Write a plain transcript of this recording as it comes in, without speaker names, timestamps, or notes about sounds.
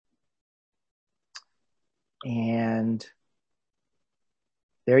And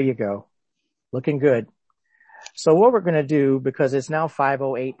there you go. Looking good. So what we're going to do, because it's now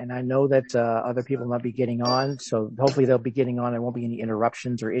 5:08, and I know that other people might be getting on, so hopefully they'll be getting on. There won't be any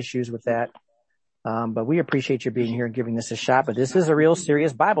interruptions or issues with that. But we appreciate you being here and giving this a shot. But this is a real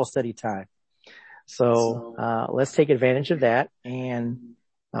serious Bible study time. So let's take advantage of that and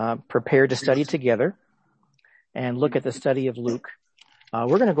prepare to study together and look at the study of Luke.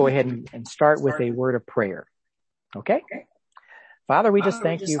 We're going to go ahead and start with a word of prayer. Okay? Father, we just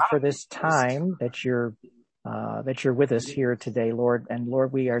thank you for this time that you're with us here today, Lord. And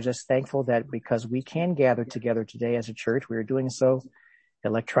Lord, we are just thankful that because we can gather together today as a church, we are doing so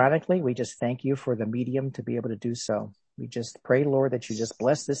electronically. We just thank you for the medium to be able to do so. We just pray, Lord, that you just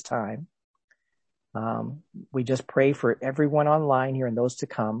bless this time. We just pray for everyone online here and those to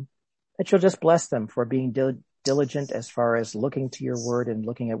come, that you'll just bless them for being diligent as far as looking to your word and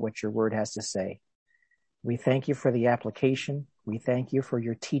looking at what your word has to say. We thank you for the application. We thank you for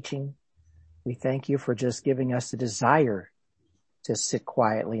your teaching. We thank you for just giving us the desire to sit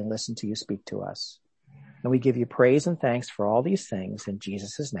quietly and listen to you speak to us. And we give you praise and thanks for all these things in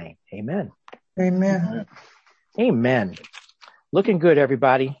Jesus' name. Amen. Amen. Amen. Looking good,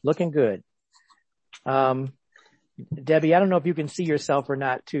 everybody. Looking good. Debbie, I don't know if you can see yourself or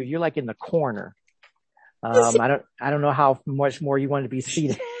not too. You're like in the corner. I don't know how much more you want to be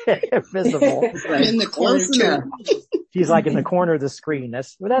seated visible. I'm in the corner too. She's like in the corner of the screen.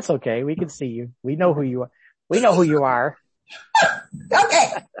 That's okay. We can see you. We know who you are. We know who you are. Okay.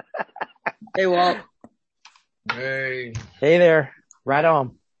 Hey, Walt. Hey. Hey there. Right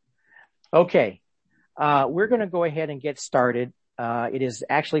on. Okay. We're going to go ahead and get started. It is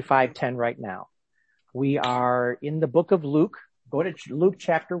actually 5:10 right now. We are in the book of Luke. Go to Luke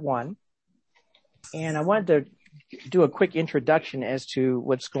chapter 1. And I wanted to do a quick introduction as to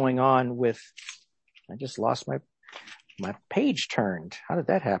what's going on with, I just lost my page turned. How did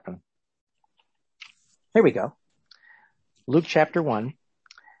that happen? Here we go. Luke chapter 1.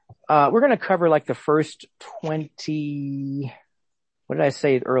 We're going to cover like the first 20, what did I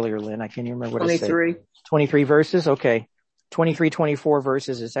say earlier, Lynn? I can't even remember what 23. I said. 23 verses? Okay. 23, 24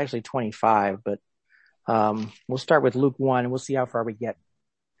 verses. It's actually 25, but we'll start with Luke 1 and we'll see how far we get.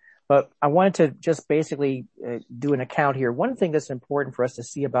 But I wanted to just basically do an account here. One thing that's important for us to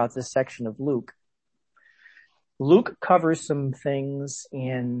see about this section of Luke covers some things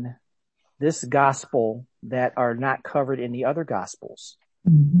in this gospel that are not covered in the other gospels.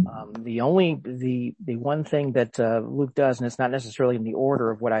 Mm-hmm. The one thing that Luke does, and it's not necessarily in the order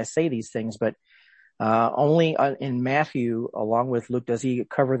of what I say these things, but only in Matthew, along with Luke, does he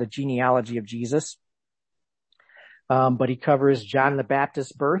cover the genealogy of Jesus. But he covers John the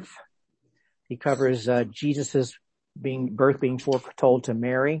Baptist's birth. He covers Jesus's birth being foretold to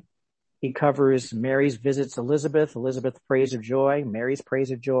Mary. He covers Mary's visits to Elizabeth's praise of joy, Mary's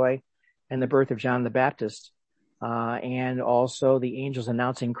praise of joy, and the birth of John the Baptist. And also the angels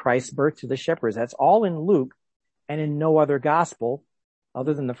announcing Christ's birth to the shepherds. That's all in Luke and in no other gospel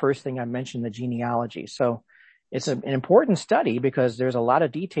other than the first thing I mentioned, the genealogy. So it's an important study because there's a lot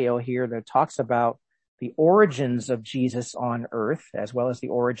of detail here that talks about the origins of Jesus on earth, as well as the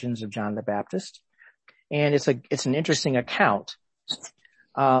origins of John the Baptist. And it's an interesting account.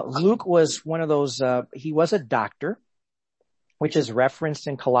 Luke was one of those, he was a doctor, which is referenced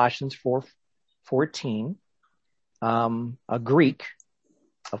in Colossians 4:14, a Greek.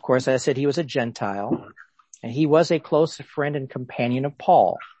 Of course, I said he was a Gentile, and he was a close friend and companion of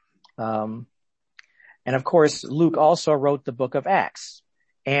Paul. And of course, Luke also wrote the book of Acts.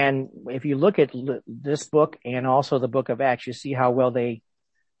 And if you look at this book and also the book of Acts, you see how well they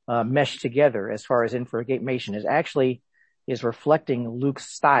mesh together as far as information is reflecting Luke's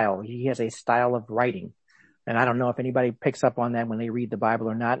style. He has a style of writing. And I don't know if anybody picks up on that when they read the Bible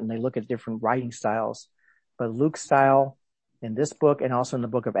or not, and they look at different writing styles. But Luke's style in this book and also in the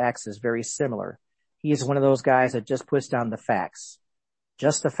book of Acts is very similar. He is one of those guys that just puts down the facts.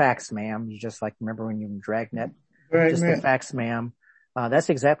 Just the facts, ma'am. You just like, remember when you were in Dragnet? Right, just man. The facts, ma'am. That's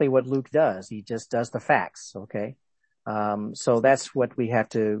exactly what Luke does. He just does the facts, okay? So that's what we have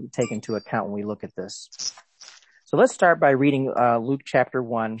to take into account when we look at this. So let's start by reading Luke chapter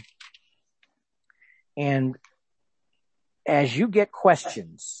 1. And as you get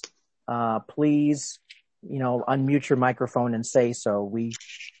questions, please, unmute your microphone and say so.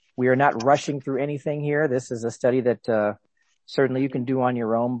 We are not rushing through anything here. This is a study that certainly you can do on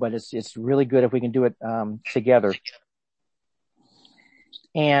your own, but it's really good if we can do it together.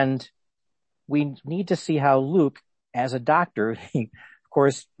 And we need to see how Luke, as a doctor, of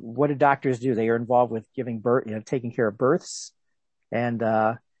course, what do doctors do? They are involved with giving birth, taking care of births. And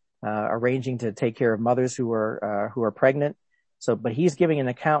arranging to take care of mothers who are pregnant. So, but he's giving an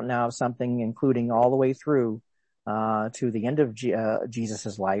account now of something including all the way through, to the end of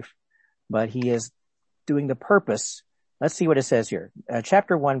Jesus's life. But he is doing the purpose. Let's see what it says here.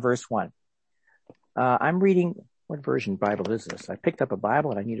 Chapter 1, verse 1. I'm reading, what version Bible is this? I picked up a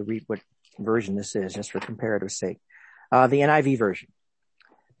Bible and I need to read what version this is just for comparative sake. The NIV version.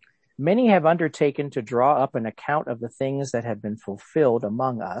 Many have undertaken to draw up an account of the things that have been fulfilled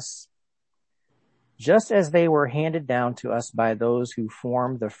among us, just as they were handed down to us by those who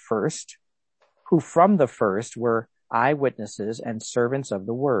from the first were eyewitnesses and servants of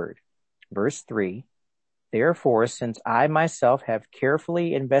the word. Verse 3, therefore, since I myself have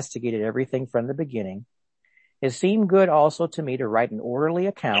carefully investigated everything from the beginning, it seemed good also to me to write an orderly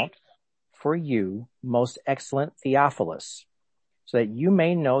account for you, most excellent Theophilus, so that you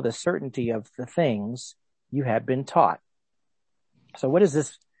may know the certainty of the things you have been taught. So what is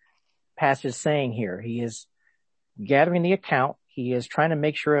this passage saying here? He is gathering the account. He is trying to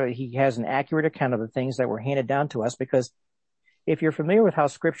make sure he has an accurate account of the things that were handed down to us, because if you're familiar with how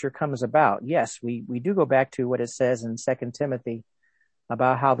scripture comes about, yes, we do go back to what it says in 2 Timothy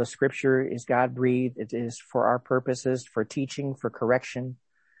about how the scripture is God-breathed. It is for our purposes, for teaching, for correction,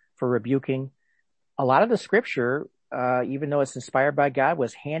 for rebuking. A lot of the scripture, even though it's inspired by God,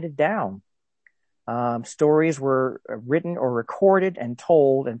 was handed down. Stories were written or recorded and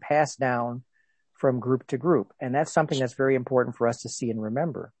told and passed down from group to group. And that's something that's very important for us to see and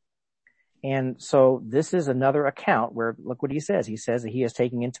remember. And so this is another account where, look what he says. He says that he is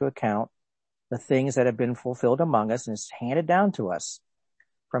taking into account the things that have been fulfilled among us, and it's handed down to us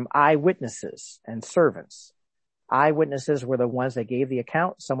from eyewitnesses and servants. Eyewitnesses were the ones that gave the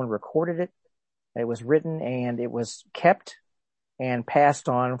account. Someone recorded it. It was written and it was kept and passed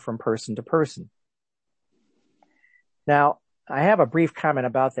on from person to person. Now, I have a brief comment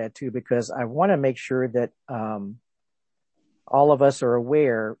about that too, because I want to make sure that all of us are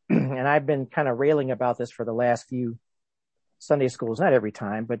aware, and I've been kind of railing about this for the last few Sunday schools, not every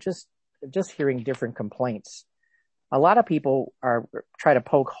time, but just hearing different complaints. A lot of people try to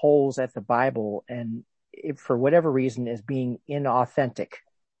poke holes at the Bible, and it, for whatever reason, is being inauthentic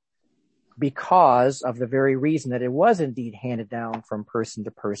because of the very reason that it was indeed handed down from person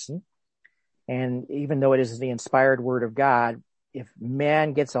to person. And even though it is the inspired word of God, if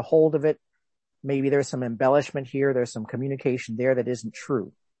man gets a hold of it, maybe there's some embellishment here, there's some communication there that isn't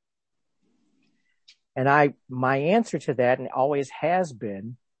true. And my answer to that, and always has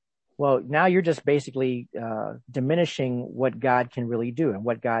been, well, now you're just basically diminishing what God can really do and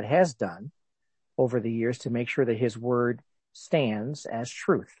what God has done over the years to make sure that his word stands as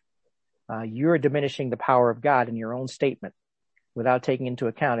truth. You're diminishing the power of God in your own statement without taking into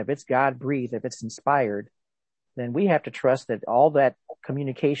account, if it's God-breathed, if it's inspired, then we have to trust that all that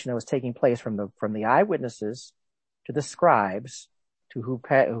communication that was taking place from the eyewitnesses to the scribes to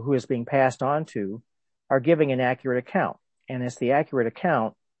who is being passed on to are giving an accurate account. And it's the accurate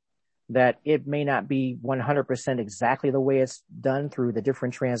account that it may not be 100% exactly the way it's done through the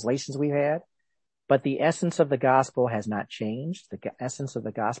different translations we've had, but the essence of the gospel has not changed. The essence of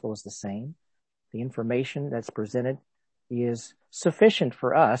the gospel is the same. The information that's presented is sufficient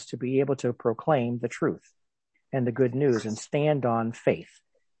for us to be able to proclaim the truth and the good news and stand on faith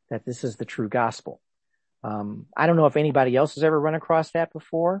that this is the true gospel. I don't know if anybody else has ever run across that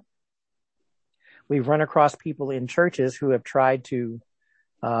before. We've run across people in churches who have tried to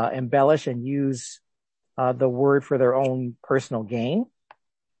embellish and use the word for their own personal gain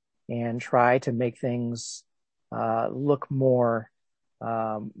and try to make things look more,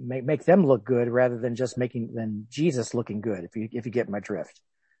 make them look good rather than just than Jesus looking good, if you get my drift.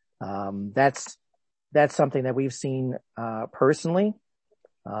 That's something that we've seen personally,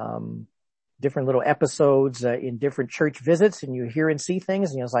 different little episodes in different church visits, and you hear and see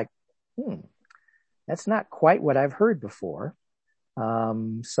things, and you're like, that's not quite what I've heard before.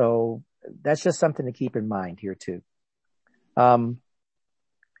 So that's just something to keep in mind here too.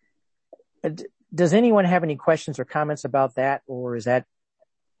 Does anyone have any questions or comments about that, or is that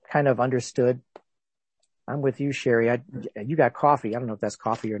kind of understood? I'm with you, Sherry. You got coffee. I don't know if that's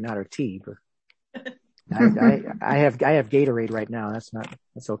coffee or not, or tea, but I have Gatorade right now.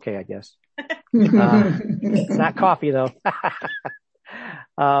 That's okay, I guess. It's not coffee though.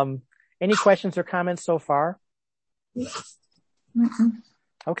 Any questions or comments so far?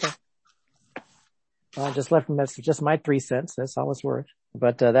 Okay. I just left them. That's just my 3 cents. That's all it's worth.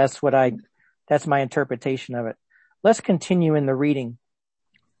 But that's my interpretation of it. Let's continue in the reading.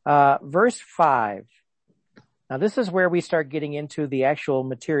 Verse 5. Now this is where we start getting into the actual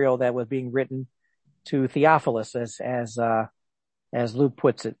material that was being written to Theophilus, as Luke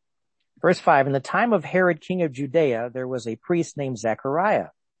puts it. Verse 5, in the time of Herod, king of Judea, there was a priest named Zechariah,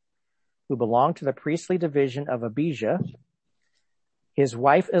 who belonged to the priestly division of Abijah. His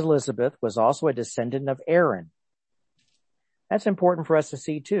wife Elizabeth was also a descendant of Aaron. That's important for us to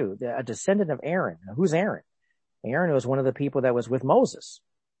see too, a descendant of Aaron. Now, who's Aaron? Aaron was one of the people that was with Moses.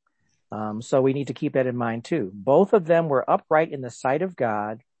 So we need to keep that in mind too. Both of them were upright in the sight of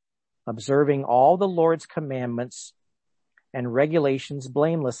God, observing all the Lord's commandments and regulations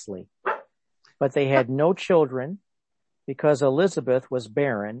blamelessly. But they had no children because Elizabeth was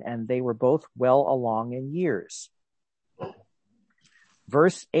barren and they were both well along in years.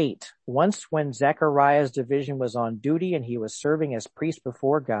 Verse 8, once when Zechariah's division was on duty and he was serving as priest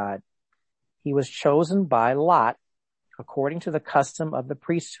before God, he was chosen by Lot, according to the custom of the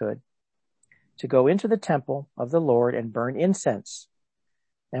priesthood, to go into the temple of the Lord and burn incense.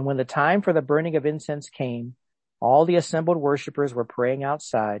 And when the time for the burning of incense came, all the assembled worshipers were praying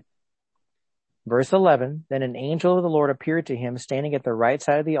outside. Verse 11, then an angel of the Lord appeared to him, standing at the right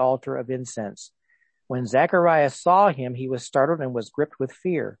side of the altar of incense. When Zechariah saw him, he was startled and was gripped with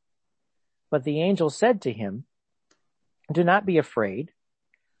fear. But the angel said to him, do not be afraid,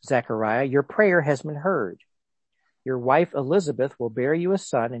 Zechariah, your prayer has been heard. Your wife Elizabeth will bear you a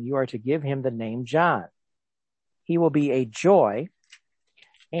son, and you are to give him the name John. He will be a joy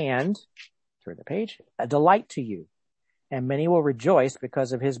and, turn the page, a delight to you, and many will rejoice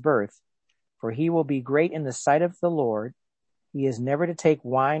because of his birth. For he will be great in the sight of the Lord. He is never to take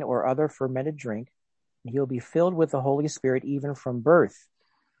wine or other fermented drink. And he will be filled with the Holy Spirit even from birth.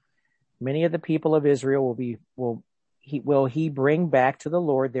 Many of the people of Israel will he bring back to the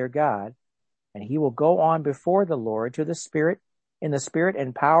Lord their God, and he will go on before the Lord in the spirit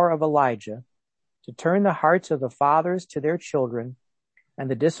and power of Elijah, to turn the hearts of the fathers to their children, and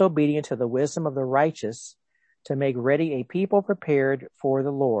the disobedient to the wisdom of the righteous, to make ready a people prepared for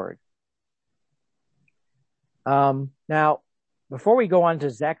the Lord. Now, before we go on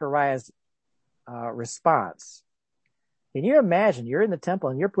to Zechariah's response, can you imagine you're in the temple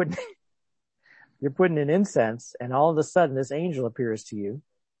and you're putting in incense, and all of a sudden this angel appears to you.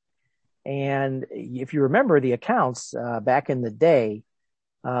 And if you remember the accounts back in the day,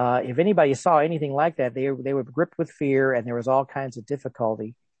 if anybody saw anything like that, they were gripped with fear, and there was all kinds of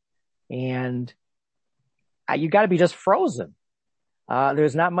difficulty. And you got to be just frozen.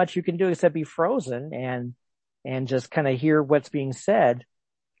 There's not much you can do except be frozen and just kind of hear what's being said.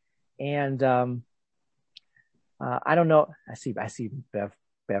 And I don't know. I see Bev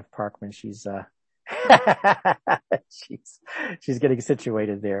Parkman. She's she's getting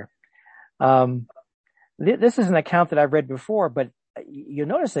situated there. This is an account that I've read before, but you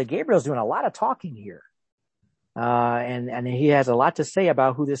notice that Gabriel's doing a lot of talking here. And he has a lot to say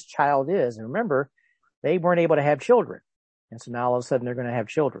about who this child is. And remember, they weren't able to have children. And so now all of a sudden they're going to have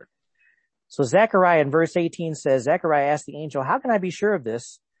children. So Zechariah in verse 18 says, Zechariah asked the angel, how can I be sure of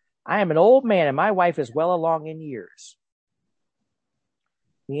this? I am an old man and my wife is well along in years.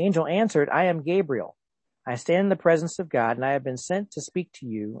 The angel answered, I am Gabriel. I stand in the presence of God, and I have been sent to speak to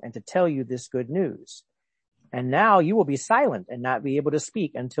you and to tell you this good news. And now you will be silent and not be able to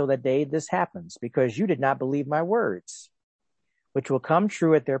speak until the day this happens, because you did not believe my words, which will come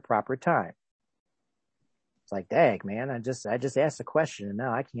true at their proper time. It's like, dang, man, I just asked a question and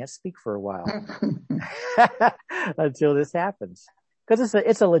now I can't speak for a while until this happens. Because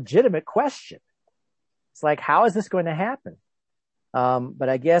it's a legitimate question. It's like, how is this going to happen? But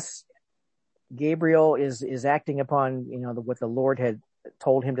I guess Gabriel is acting upon, what the Lord had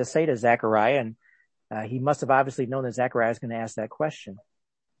told him to say to Zechariah, and he must have obviously known that Zechariah is going to ask that question.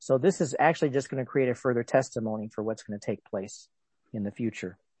 So this is actually just going to create a further testimony for what's going to take place in the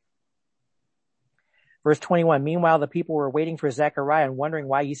future. Verse 21, meanwhile, the people were waiting for Zechariah and wondering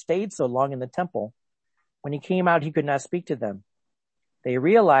why he stayed so long in the temple. When he came out, he could not speak to them. They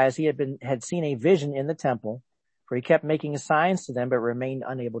realized he had seen a vision in the temple, for he kept making signs to them, but remained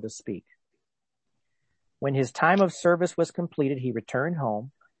unable to speak. When his time of service was completed, he returned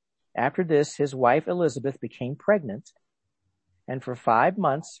home. After this, his wife Elizabeth became pregnant, and for 5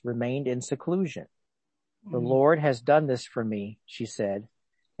 months remained in seclusion. The Lord has done this for me, she said.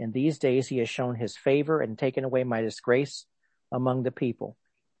 In these days he has shown his favor and taken away my disgrace among the people.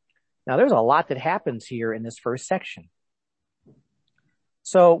 Now there's a lot that happens here in this first section.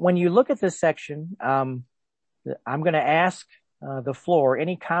 So when you look at this section, I'm going to ask the floor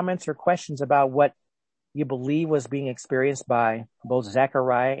any comments or questions about what you believe was being experienced by both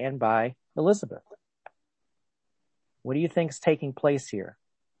Zechariah and by Elizabeth. What do you think is taking place here?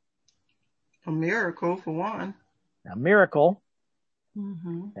 A miracle, for one. A miracle.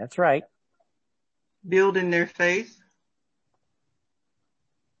 Mm-hmm. That's right. Building their faith.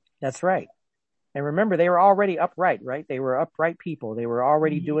 That's right. And remember, they were already upright, right? They were upright people. They were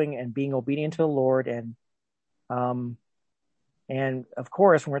already doing and being obedient to the Lord. And of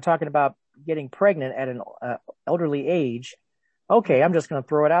course, when we're talking about getting pregnant at an elderly age, okay, I'm just going to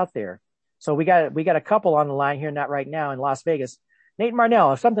throw it out there. So we got a couple on the line here, not right now, in Las Vegas. Nate and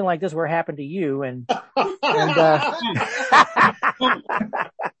Marnell, if something like this were to happen to you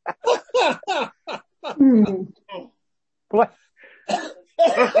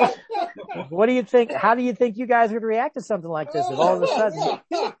what do you think? How do you think you guys would react to something like this if all of a sudden?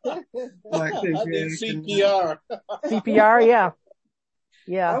 I did CPR. CPR, yeah.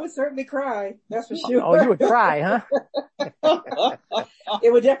 Yeah. I would certainly cry. That's for sure. Oh, you would cry, huh?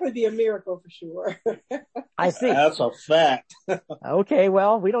 It would definitely be a miracle for sure. I see. That's a fact. Okay,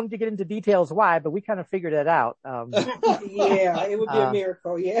 well, we don't need to get into details why, but we kind of figured it out. Yeah, it would be a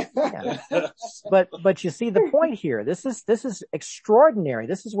miracle. Yeah. But you see the point here. This is extraordinary.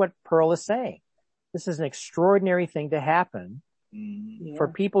 This is what Pearl is saying. This is an extraordinary thing to happen for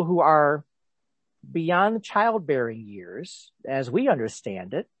people who are beyond the childbearing years, as we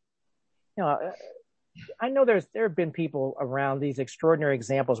understand it. You know, I know there have been people around these extraordinary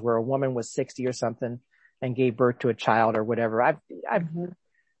examples where a woman was 60 or something and gave birth to a child or whatever.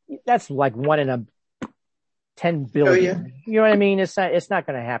 That's like 1 in a 10 billion. Oh, yeah. You know what I mean? It's not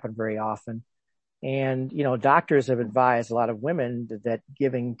going to happen very often. And, you know, doctors have advised a lot of women that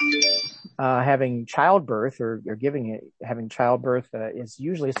having childbirth or having childbirth is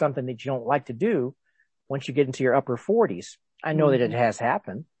usually something that you don't like to do once you get into your upper 40s. I know that it has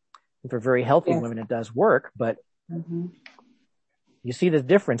happened. And for very healthy women, it does work, but you see the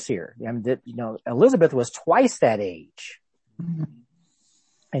difference here. I mean, you know, Elizabeth was twice that age,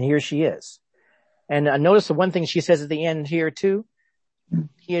 and here she is. And notice the one thing she says at the end here too.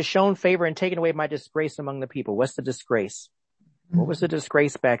 He has shown favor and taken away my disgrace among the people. What's the disgrace? What was the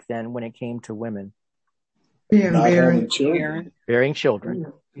disgrace back then when it came to women? Bearing children. Bearing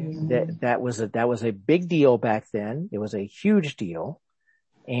children. That was a big deal back then. It was a huge deal.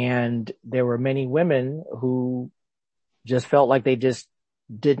 And there were many women who just felt like they just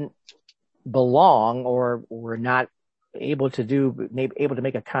didn't belong or were not able to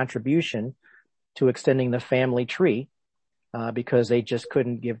make a contribution to extending the family tree, because they just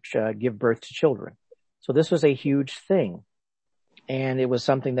couldn't give birth to children. So this was a huge thing. And it was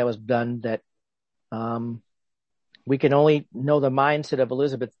something that was done that, we can only know the mindset of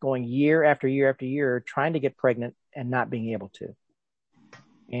Elizabeth going year after year after year, trying to get pregnant and not being able to.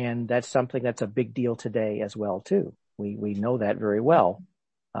 And that's something that's a big deal today as well, too. We know that very well.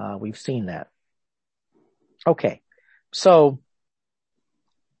 We've seen that. Okay. So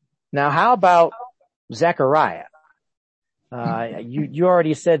now how about Zechariah? You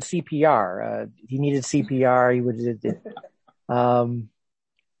already said CPR. He needed CPR. He would,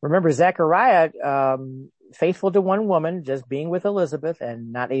 remember Zechariah, faithful to one woman, just being with Elizabeth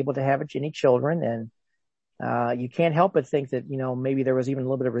and not able to have any children. And, you can't help but think that, you know, maybe there was even a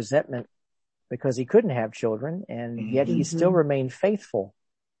little bit of resentment because he couldn't have children, and yet he still remained faithful.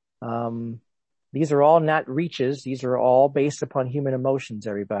 These are all not reaches. These are all based upon human emotions,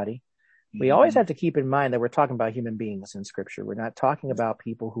 everybody. We always have to keep in mind that we're talking about human beings in Scripture. We're not talking about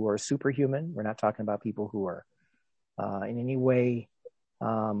people who are superhuman. We're not talking about people who are, in any way,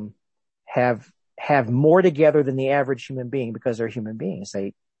 have more together than the average human being, because they're human beings.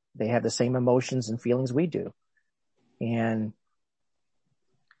 They have the same emotions and feelings we do. And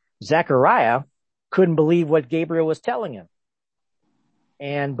Zechariah couldn't believe what Gabriel was telling him.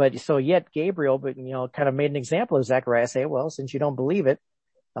 Yet Gabriel, kind of made an example of Zechariah, say, well, since you don't believe it,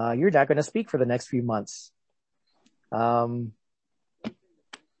 you're not going to speak for the next few months. That's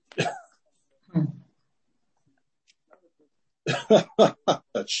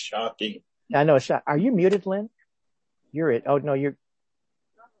shocking. I know. Are you muted, Lynn? You're it. Oh, no, you're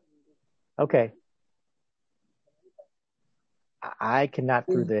okay. I cannot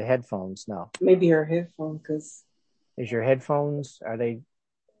through the headphones. No. Maybe her headphone, because. Is your headphones,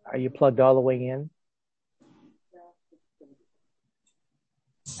 are you plugged all the way in?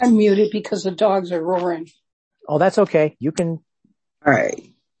 I'm muted because the dogs are roaring. Oh, that's okay. You can. All right.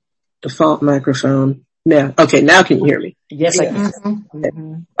 Default microphone. Yeah. Okay. Now can you hear me? Yes, I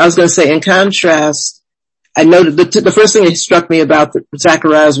can. I was going to say, in contrast, I noted the first thing that struck me about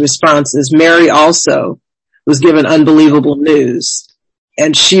Zechariah's response is Mary also was given unbelievable news,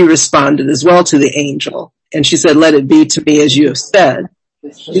 and she responded as well to the angel. And she said, let it be to me as you have said.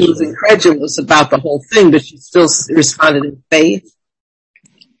 She was incredulous about the whole thing, but she still responded in faith.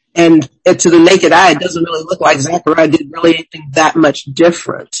 And to the naked eye, it doesn't really look like Zechariah did really anything that much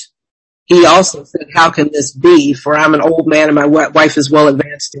different. he also said, how can this be? For I'm an old man and my wife is well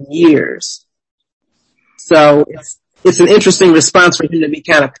advanced in years. So it's an interesting response for him to be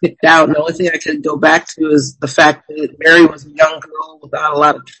kind of picked out. And the only thing I could go back to is the fact that Mary was a young girl without a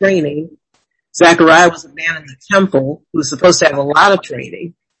lot of training. Zechariah was a man in the temple who was supposed to have a lot of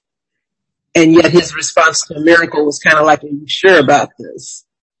training. And yet his response to a miracle was kind of like, are you sure about this?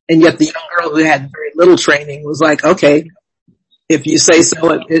 And yet the young girl who had very little training was like, okay, if you say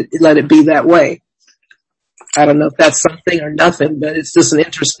so, let it be that way. I don't know if that's something or nothing, but it's just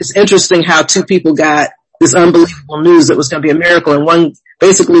it's interesting how two people got this unbelievable news that was going to be a miracle, and one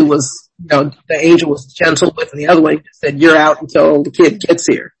basically was, the angel was gentle with, and the other one just said, you're out until the kid gets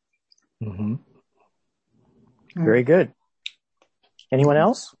here. Mm-hmm. Very good. Anyone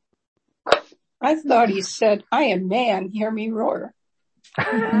else? I thought he said, I am man, hear me roar.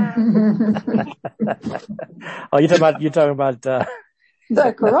 Oh, you're talking about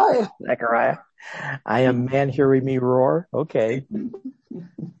Zechariah. Zechariah. I am man, hear me roar. Okay.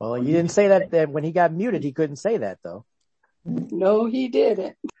 Well, you didn't say that when he got muted. He couldn't say that though. No, he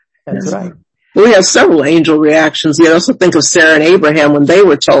didn't. That's right. We have several angel reactions. You also think of Sarah and Abraham when they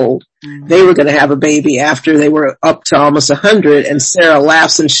were told they were going to have a baby after they were up to almost 100, and Sarah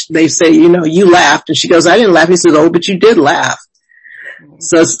laughs and they say, you laughed, and she goes, I didn't laugh. He says, oh, but you did laugh.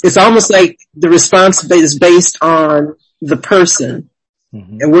 So it's almost like the response is based on the person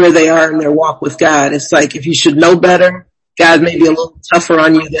and where they are in their walk with God. It's like if you should know better, God may be a little tougher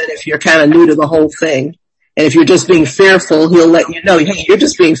on you than if you're kind of new to the whole thing. And if you're just being fearful, he'll let you know, hey, you're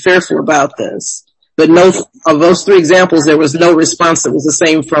just being fearful about this. But no, of those three examples, there was no response that was the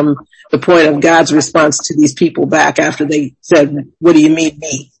same from the point of God's response to these people back after they said, what do you mean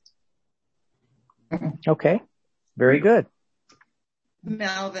me? Okay. Very good.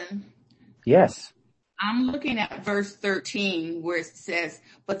 Melvin. Yes. I'm looking at verse 13 where it says,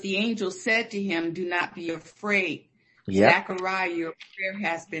 but the angel said to him, do not be afraid. Yep. Zechariah, your prayer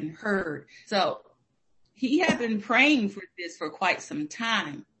has been heard. So he had been praying for this for quite some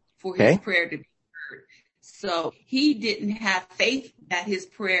time for his prayer to be heard. So he didn't have faith that his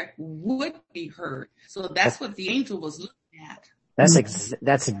prayer would be heard. So that's what the angel was looking at.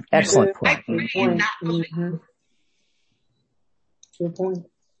 That's an excellent point. Good point.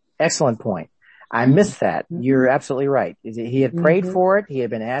 Excellent point. I missed that. You're absolutely right. He had prayed for it. He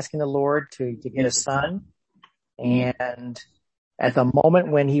had been asking the Lord to get a son. And at the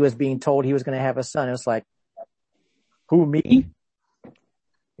moment when he was being told he was going to have a son, it was like, who, me?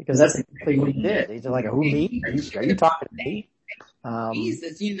 Because that's exactly what he did. He's like, who, me? Are you talking to me?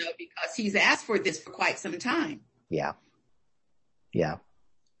 Jesus, because he's asked for this for quite some time. Yeah. Yeah.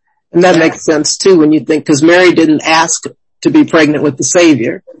 And that makes sense too when you think, because Mary didn't ask to be pregnant with the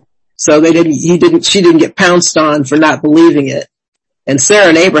Savior. So she didn't get pounced on for not believing it. And Sarah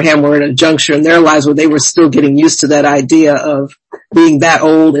and Abraham were at a juncture in their lives where they were still getting used to that idea of being that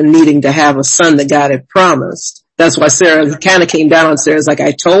old and needing to have a son that God had promised. That's why Sarah kind of came down on Sarah's like,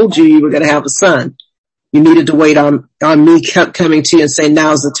 I told you were going to have a son. You needed to wait on me coming to you and saying,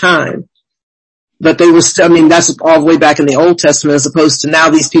 now's the time. But they were still, that's all the way back in the Old Testament, as opposed to now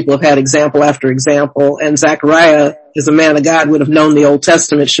these people have had example after example. And Zechariah, as a man of God, would have known the Old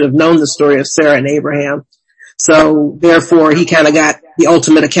Testament, should have known the story of Sarah and Abraham. So therefore he kind of got the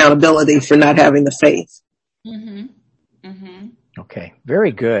ultimate accountability for not having the faith. Mm-hmm. Mm-hmm. Okay.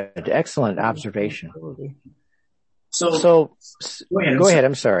 Very good. Excellent observation. So go ahead.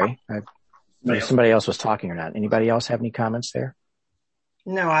 I'm sorry. If somebody else was talking or not. Anybody else have any comments there?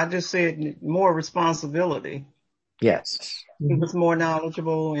 No, I just said more responsibility. Yes. He was more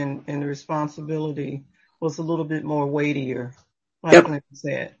knowledgeable and the responsibility was a little bit more weightier. Like Lincoln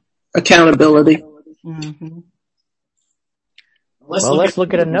said. Accountability. Mm-hmm. Well, let's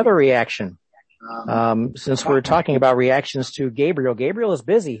look at another reaction. Since we're talking about reactions to Gabriel. Gabriel is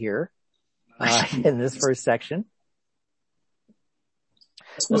busy here, in this first section.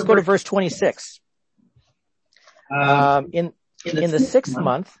 Let's go to verse 26. In the 6th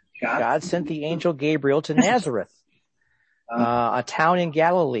month, God sent the angel Gabriel to Nazareth, a town in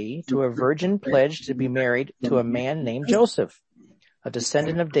Galilee, to a virgin pledged to be married to a man named Joseph, a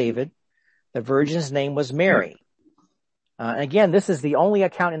descendant of David. The virgin's name was Mary. Again, this is the only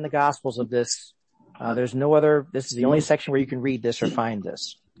account in the Gospels of this. There's no other. This is the only section where you can read this or find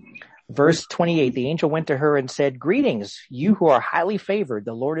this. Verse 28, the angel went to her and said, greetings, you who are highly favored,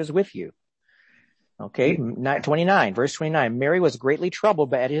 the Lord is with you. Okay, 29, verse 29, Mary was greatly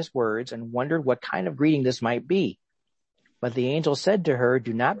troubled at his words and wondered what kind of greeting this might be. But the angel said to her,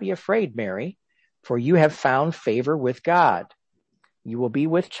 do not be afraid, Mary, for you have found favor with God. You will be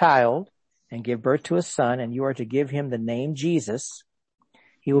with child and give birth to a son, and you are to give him the name Jesus.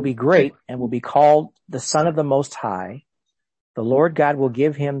 He will be great and will be called the Son of the Most High. The Lord God will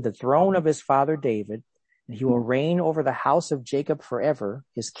give him the throne of his father David, and he will reign over the house of Jacob forever.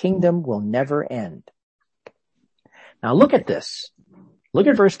 His kingdom will never end. Now look at this. Look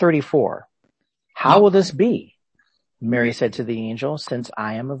at verse 34. How will this be? Mary said to the angel, since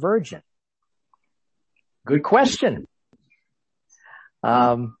I am a virgin. Good question.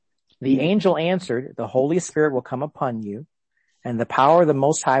 The angel answered, the Holy Spirit will come upon you, and the power of the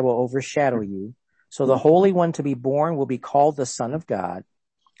Most High will overshadow you. So the Holy One to be born will be called the Son of God.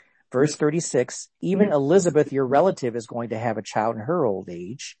 Verse 36, even Elizabeth, your relative, is going to have a child in her old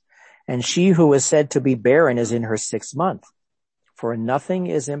age, and she who is said to be barren is in her 6th month. For nothing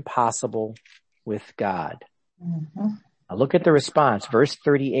is impossible with God. Mm-hmm. Now look at the response, verse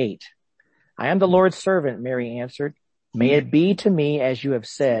 38. I am the Lord's servant, Mary answered. May it be to me as you have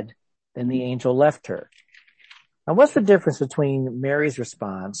said. Then the angel left her. Now what's the difference between Mary's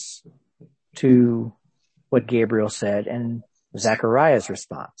response to what Gabriel said and Zechariah's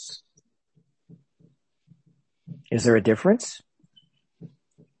response? Is there a difference?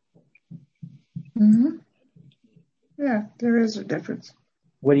 Mm-hmm. Yeah, there is a difference.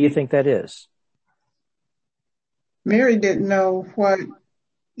 What do you think that is? Mary didn't know what,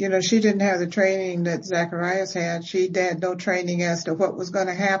 she didn't have the training that Zacharias had. She had no training as to what was going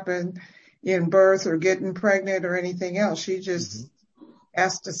to happen in birth or getting pregnant or anything else. She just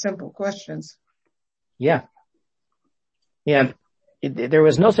asked the simple questions. Yeah. Yeah. There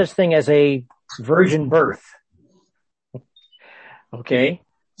was no such thing as a virgin birth. Okay.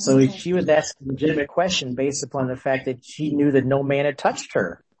 So she was asking a legitimate question based upon the fact that she knew that no man had touched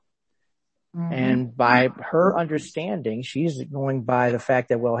her. Mm-hmm. And by her understanding, she's going by the fact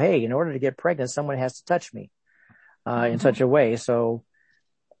that, well, hey, in order to get pregnant, someone has to touch me, in such a way. So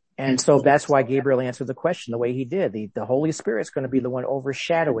that's why Gabriel answered the question the way he did. The Holy Spirit's going to be the one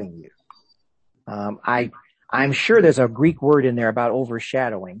overshadowing you. I'm sure there's a Greek word in there about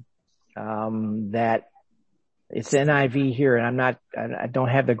overshadowing, that it's NIV here, and I don't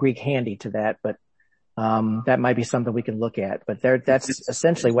have the Greek handy to that, but that might be something we can look at. But that's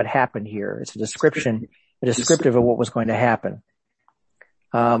essentially what happened here. It's a descriptive of what was going to happen.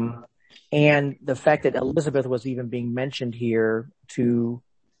 And the fact that Elizabeth was even being mentioned here to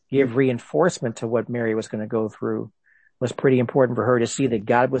give reinforcement to what Mary was going to go through was pretty important for her to see that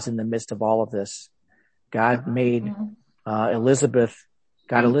God was in the midst of all of this. God made Elizabeth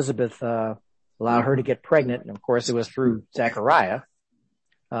allow her to get pregnant, and of course it was through Zechariah,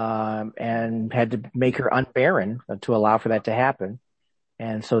 and had to make her unbarren to allow for that to happen.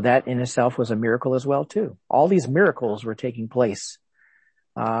 And so that in itself was a miracle as well too. All these miracles were taking place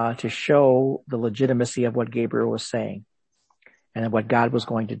to show the legitimacy of what Gabriel was saying and what God was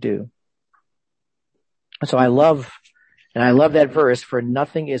going to do. So I love that verse, for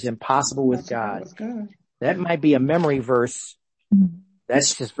nothing is impossible with God. That might be a memory verse.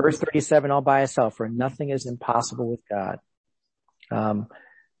 That's just verse 37 all by itself, for nothing is impossible with God.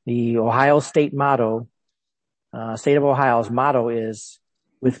 The Ohio state motto, state of Ohio's motto is,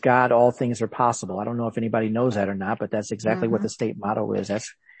 with God, all things are possible. I don't know if anybody knows that or not, but that's exactly what the state motto is.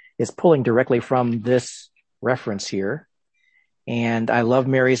 It's pulling directly from this reference here. And I love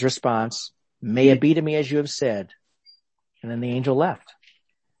Mary's response. May it be to me as you have said. And then the angel left.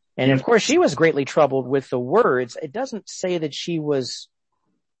 And of course, she was greatly troubled with the words. It doesn't say that she was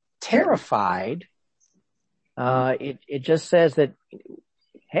terrified. It just says that,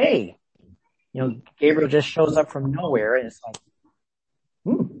 hey, Gabriel just shows up from nowhere, and it's like,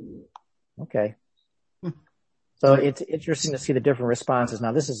 okay. So it's interesting to see the different responses.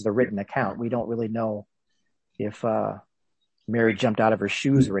 Now, this is the written account. We don't really know if Mary jumped out of her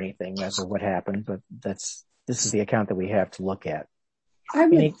shoes or anything as to what happened, but this is the account that we have to look at. I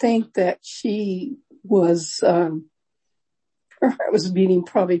would think that she was, her heart was beating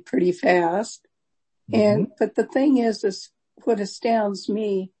probably pretty fast. But the thing is what astounds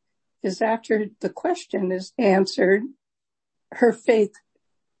me is after the question is answered, her faith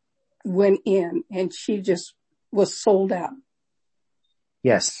went in and she just was sold out.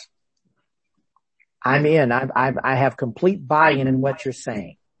 Yes. I'm in. I have complete buy-in in what you're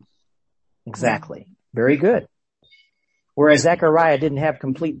saying. Exactly. Very good. Whereas Zechariah didn't have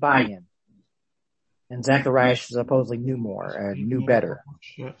complete buy-in. And Zechariah supposedly knew more, or knew better.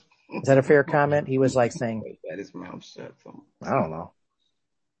 Is that a fair comment? He was like saying, that is my upset. I don't know.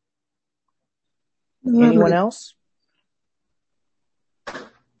 Anyone else?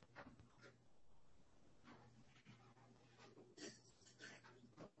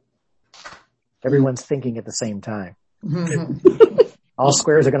 Everyone's thinking at the same time. All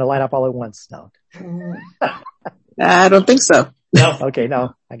squares are going to line up all at once now. I don't think so. No. Okay.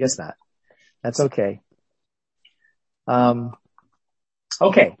 No, I guess not. That's okay.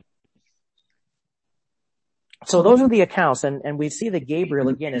 Okay. So those are the accounts, and we see that Gabriel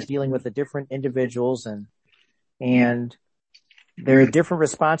again is dealing with the different individuals, and there are different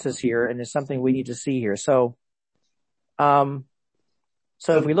responses here, and it's something we need to see here. So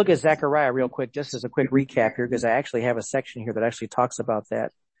if we look at Zechariah real quick, just as a quick recap here, because I actually have a section here that actually talks about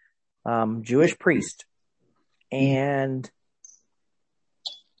that. Jewish priest and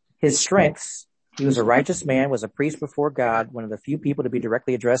his strengths. He was a righteous man, was a priest before God, one of the few people to be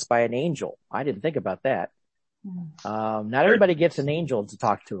directly addressed by an angel. I didn't think about that. Not everybody gets an angel to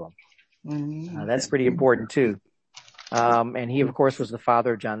talk to them. That's pretty important too. And he, of course, was the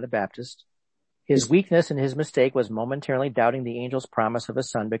father of John the Baptist. His weakness and his mistake was momentarily doubting the angel's promise of a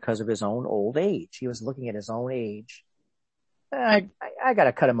son because of his own old age. He was looking at his own age. I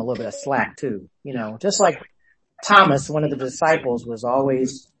gotta cut him a little bit of slack too. Just like Thomas, one of the disciples, was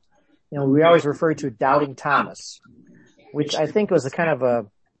always, we always refer to doubting Thomas, which I think was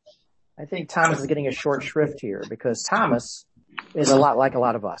I think Thomas is getting a short shrift here, because Thomas is a lot like a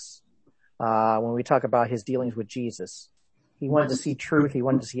lot of us. When we talk about his dealings with Jesus, he wanted to see truth. He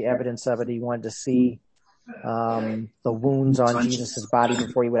wanted to see evidence of it. He wanted to see, the wounds on Jesus' body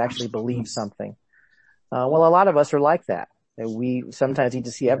before he would actually believe something. Well, a lot of us are like that. We sometimes need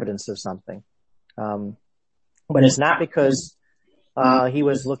to see evidence of something. But it's not because he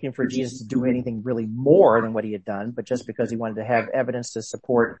was looking for Jesus to do anything really more than what he had done, but just because he wanted to have evidence to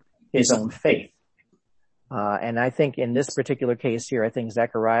support his own faith. And I think in this particular case here, I think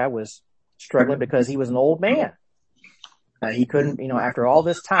Zechariah was struggling because he was an old man. He couldn't, after all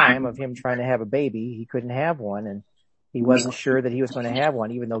this time of him trying to have a baby, he couldn't have one, and he wasn't sure that he was going to have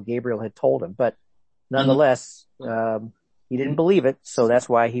one, even though Gabriel had told him. But nonetheless, he didn't believe it, so that's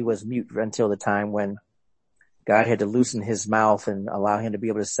why he was mute until the time when God had to loosen his mouth and allow him to be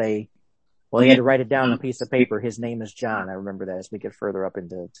able to say, well, he had to write it down on a piece of paper. His name is John. I remember that as we get further up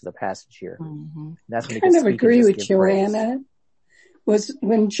into the passage here. That's when he kind of agree with Joanna.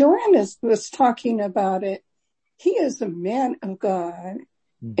 When Joanna was talking about it, he is a man of God,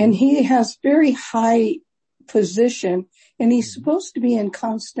 and he has very high position, and he's supposed to be in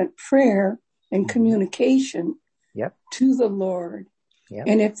constant prayer and communication to the Lord.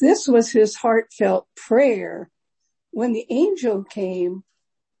 And if this was his heartfelt prayer, when the angel came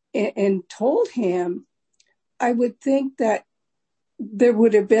and told him, I would think that there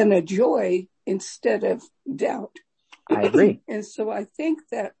would have been a joy instead of doubt. I agree. And so I think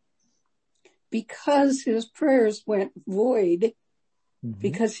that because his prayers went void,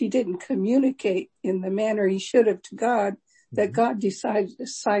 because he didn't communicate in the manner he should have to God, that God decided to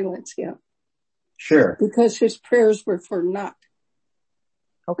silence him. Sure. Because his prayers were for naught.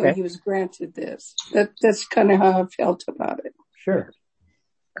 Okay. When he was granted this. That's kind of how I felt about it. Sure.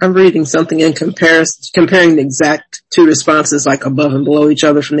 I'm reading something in comparing the exact two responses, like above and below each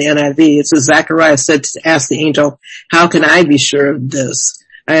other, from the NIV. It says, Zechariah said to ask the angel, how can I be sure of this?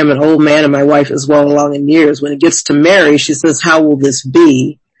 I am an old man and my wife is well along in years. When it gets to Mary, she says, how will this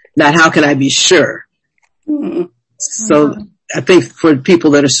be? Not how can I be sure? So I think for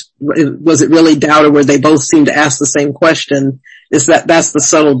people that was it really doubt, or where they both seem to ask the same question, that's the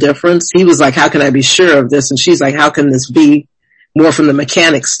subtle difference. He was like, how can I be sure of this? And she's like, how can this be? More from the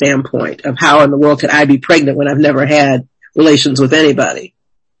mechanic standpoint of how in the world could I be pregnant when I've never had relations with anybody?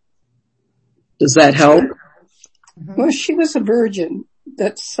 Does that help? Well, she was a virgin.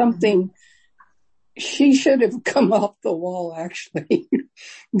 That's something she should have come off the wall, actually.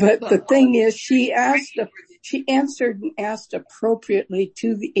 But the thing is, she answered and asked appropriately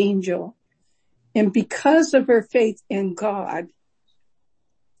to the angel. And because of her faith in God,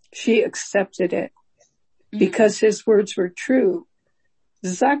 she accepted it. Because his words were true.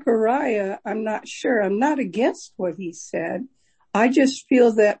 Zechariah, I'm not sure. I'm not against what he said. I just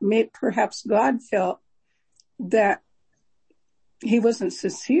feel that perhaps God felt that he wasn't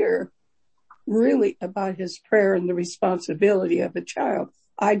sincere really about his prayer and the responsibility of a child.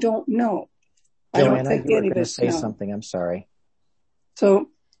 I don't know. Joanna, I don't think any of us say know. something. I'm sorry. So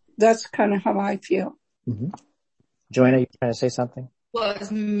that's kind of how I feel. Joanna, you trying to say something?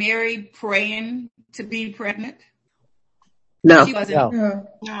 Was Mary praying to be pregnant? No. She wasn't.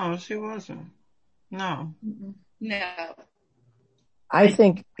 No, she wasn't. No. I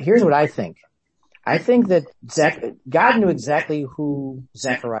think, here's what I think. I think that God knew exactly who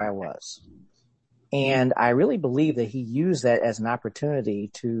Zechariah was. And I really believe that he used that as an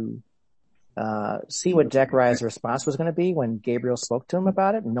opportunity to see what Zechariah's response was going to be when Gabriel spoke to him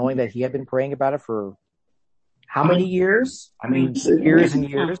about it, knowing that he had been praying about it for how many years? I mean, years and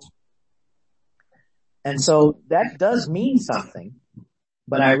years. And so that does mean something.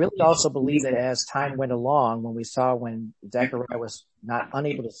 But I really also believe that as time went along, when we saw when Zechariah was not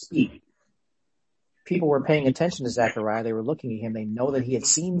unable to speak, people were paying attention to Zechariah. They were looking at him. They know that he had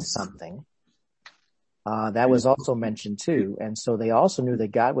seen something. That was also mentioned too. And so they also knew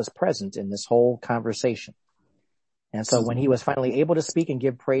that God was present in this whole conversation. And so when he was finally able to speak and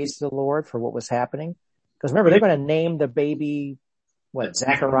give praise to the Lord for what was happening, because remember, they're going to name the baby,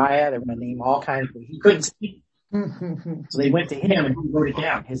 Zechariah. They're going to name all kinds of, he couldn't speak. So they went to him and he wrote it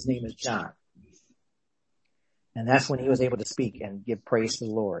down. His name is John. And that's when he was able to speak and give praise to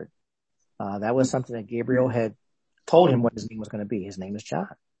the Lord. That was something that Gabriel had told him what his name was going to be. His name is John.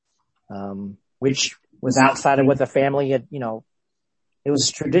 Which was outside of what the family had, it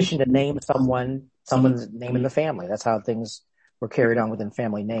was tradition to name someone's name in the family. That's how things were carried on within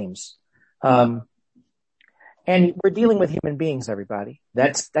family names. And we're dealing with human beings, everybody.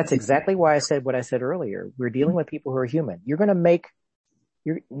 That's exactly why I said what I said earlier. We're dealing with people who are human.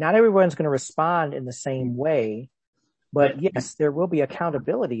 Not everyone's going to respond in the same way, but yes, there will be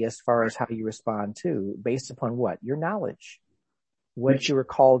accountability as far as how you respond to, based upon what? Your knowledge, what you were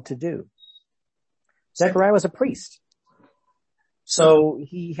called to do. Zechariah was a priest. So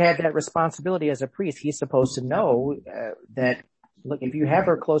he had that responsibility as a priest. He's supposed to know that, look, if you have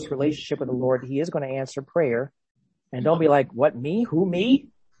a close relationship with the Lord, he is going to answer prayer. And don't be like, what, me? Who, me?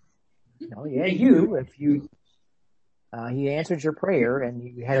 Yeah, you. If he answered your prayer and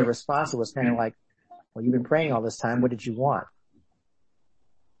you had a response that was kind of like, well, you've been praying all this time. What did you want?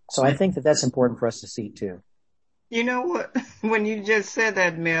 So I think that that's important for us to see too. You know what? When you just said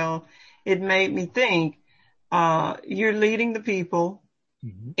that, Mel, it made me think, you're leading the people.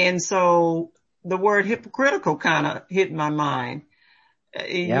 Mm-hmm. And so the word hypocritical kind of hit my mind.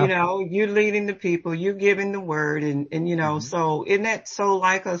 Yeah. You're leading the people, you're giving the word and mm-hmm. So isn't that so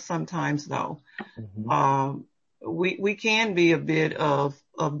like us sometimes though? Mm-hmm. We can be a bit of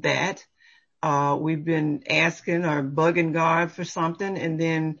that. We've been asking or bugging God for something. And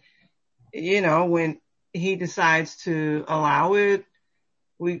then, when he decides to allow it,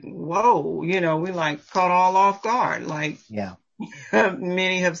 we like caught all off guard. Like, yeah.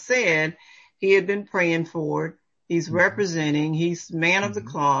 Many have said he had been praying for it. He's mm-hmm. representing, he's man of the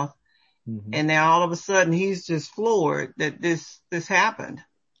cloth. Mm-hmm. And now all of a sudden he's just floored that this happened.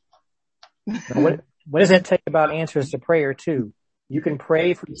 What does that take about answers to prayer too? You can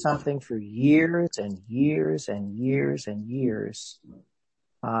pray for something for years and years and years and years,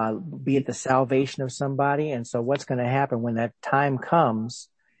 be it the salvation of somebody. And so what's going to happen when that time comes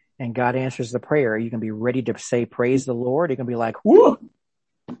and God answers the prayer? You can be ready to say, praise the Lord. You can be like, whoo.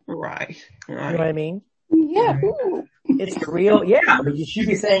 Right. You know what I mean? Yeah. It's real. Yeah. But you should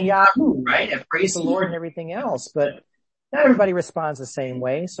be saying Yahoo, right? And praise the Lord and everything else. But not everybody responds the same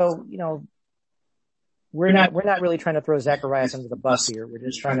way. So, we're not really trying to throw Zacharias under the bus here. We're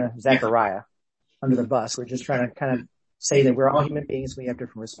just trying to Zechariah under the bus. We're just trying to kind of say that we're all human beings. We have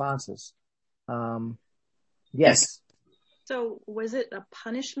different responses. Yes. So was it a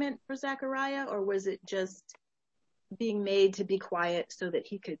punishment for Zechariah, or was it just being made to be quiet so that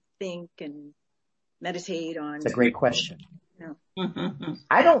he could think and meditate on? It's a great question. No.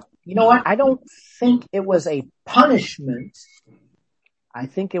 I don't think it was a punishment. I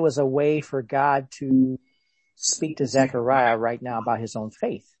think it was a way for God to speak to Zechariah right now about his own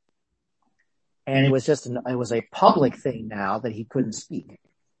faith. And it was a public thing now that he couldn't speak.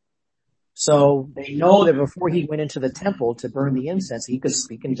 So they know that before he went into the temple to burn the incense, he could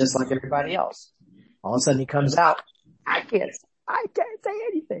speak and just like everybody else. All of a sudden he comes out, I can't say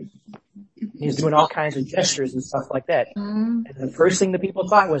anything. He's doing all kinds of gestures and stuff like that. Mm-hmm. And the first thing the people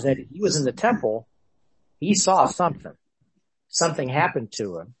thought was that he was in the temple. He saw something. Something happened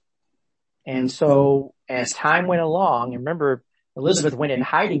to him. And so as time went along, and remember, Elizabeth went in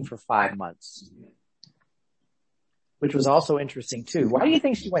hiding for 5 months, which was also interesting too. Why do you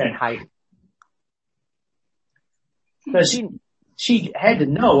think she went in hiding? Because she had to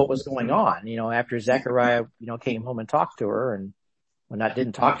know what was going on, after Zechariah, came home and talked to her and,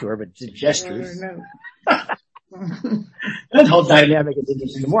 didn't talk to her, but did gestures. That whole dynamic is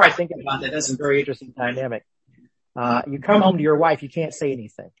interesting. The more I think about that, that's a very interesting dynamic. You come home to your wife, you can't say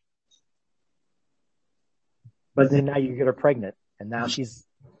anything. But then now you get her pregnant, and now she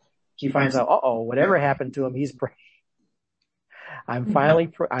finds out, whatever happened to him, he's pregnant. I'm finally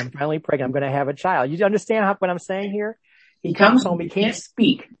pregnant. I'm going to have a child. You understand what I'm saying here? He comes home, he can't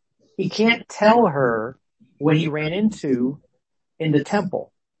speak. He can't tell her what he ran into in the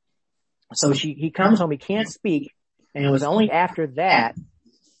temple. So he comes home, he can't speak, and it was only after that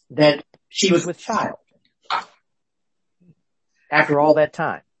she was with child. After all that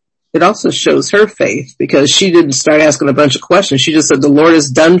time. it also shows her faith, because she didn't start asking a bunch of questions. She just said, the Lord has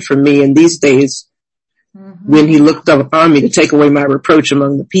done for me in these days when he looked up on me to take away my reproach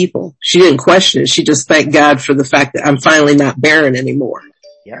among the people. She didn't question it. She just thanked God for the fact that I'm finally not barren anymore.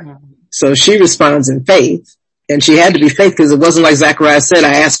 Yeah. So she responds in faith. And she had to be faith, because it wasn't like Zachariah said,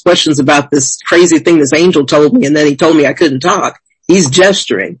 I asked questions about this crazy thing this angel told me, and then he told me I couldn't talk. He's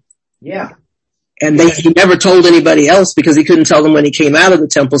gesturing. Yeah. And he never told anybody else, because he couldn't tell them when he came out of the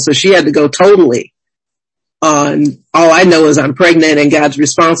temple. So she had to go totally on, all I know is I'm pregnant and God's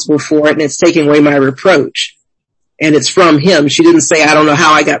responsible for it, and it's taking away my reproach. And it's from him. She didn't say, I don't know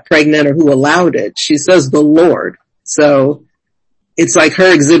how I got pregnant or who allowed it. She says the Lord. So it's like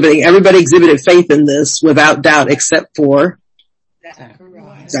her exhibiting, everybody exhibited faith in this without doubt, except for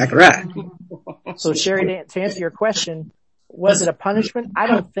Zachariah. So Sherry, to answer your question, was it a punishment? I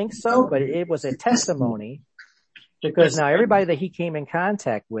don't think so, but it was a testimony, because now everybody that he came in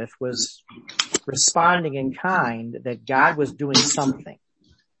contact with was responding in kind that God was doing something.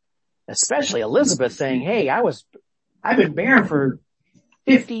 Especially Elizabeth saying, hey, I've been barren for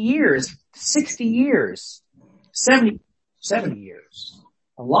 50 years, 60 years, 70 years,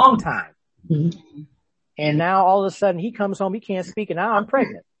 a long time. Mm-hmm. And now all of a sudden he comes home, he can't speak, and now I'm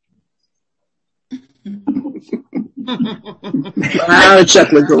pregnant. A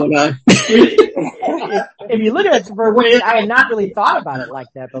chuckling going on. If you look at it for what it is, I had not really thought about it like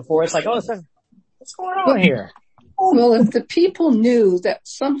that before. It's like, all of a sudden, what's going on here? Well, if the people knew that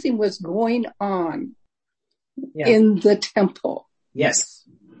something was going on in the temple. Yes.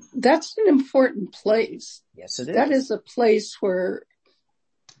 That's an important place. Yes, it is. That is a place where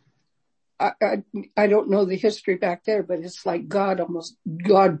I don't know the history back there, but it's like God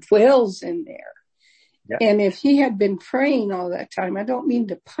dwells in there. Yep. And if he had been praying all that time, I don't mean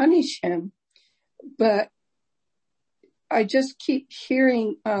to punish him, but I just keep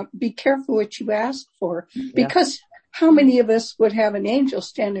hearing, be careful what you ask for, because how many of us would have an angel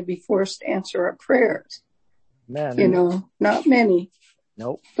standing before us to answer our prayers? Man. You know, not many.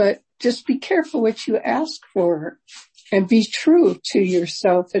 Nope. But just be careful what you ask for and be true to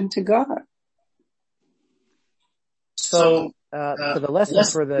yourself and to God. So, for the lesson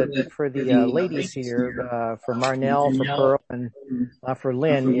for the ladies here, for Marnell, for Pearl, and for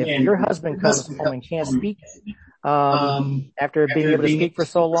Lynn, if your husband comes home and can't speak, after being able to speak for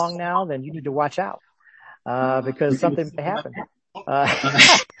so long now, then you need to watch out, because something may happen.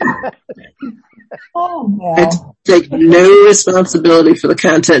 I take no responsibility for the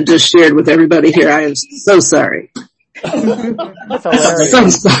content just shared with everybody here. I am so sorry. That's hilarious. So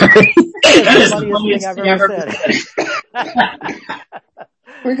sorry. That is the funniest thing I've ever said.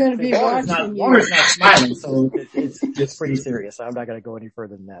 We're going to be watching you. Laura's not smiling, so it's pretty serious. I'm not going to go any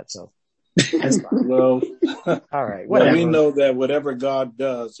further than that. So, that's fine. Well, all right. Well, we know that whatever God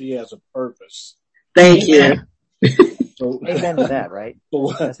does, he has a purpose. Thank you. So, amen to that, right?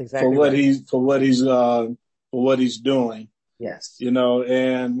 That's exactly for what he's doing. Yes. You know,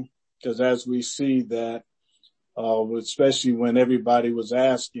 and because as we see that, especially when everybody was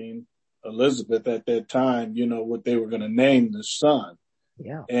asking Elizabeth at that time, you know, what they were going to name the son.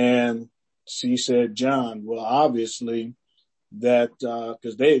 Yeah. And she said John. Well, obviously that,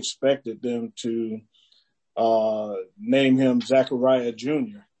 cause they expected them to, name him Zachariah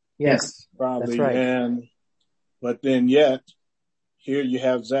Jr. Yes. Probably. That's right. But then yet here you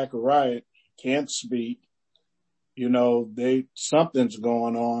have Zachariah can't speak, you know, something's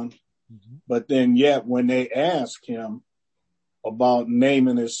going on. Mm-hmm. But then yet when they ask him about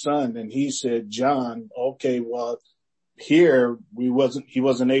naming his son, and he said John, okay, well, here he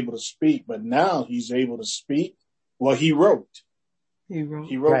wasn't able to speak, but now he's able to speak. Well, he wrote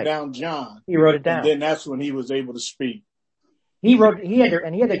right. down John. He wrote it down. And then that's when he was able to speak. He had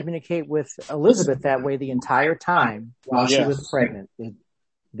to communicate with Elizabeth that way the entire time while she was pregnant.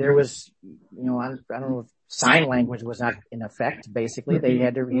 There was, you know, I don't know if sign language was not in effect. Basically, he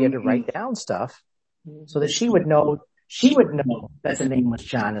had to write down stuff so that she would know that the name was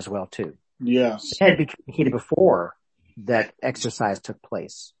John as well too. Yes. It had to be communicated before that exercise took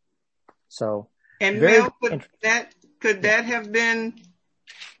place. So, and Mel, could that have been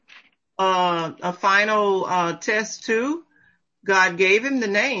a final test too? God gave him the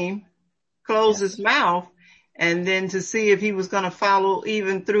name, closed his mouth, and then to see if he was going to follow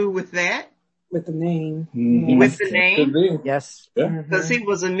even through with that. With the name. Mm-hmm. With the name. Yes. Because he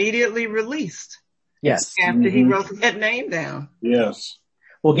was immediately released. Yes. After he wrote that name down. Yes.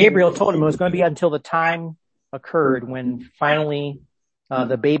 Well, Gabriel told him it was going to be until the time occurred when finally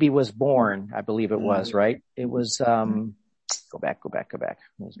the baby was born, I believe it was, right? It was, go back.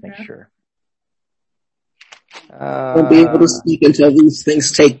 Let's make sure. Won't be able to speak until these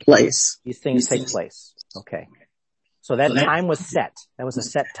things take place. These things take place. Okay. So that time was set. That was a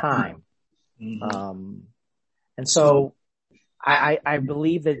set time. And so I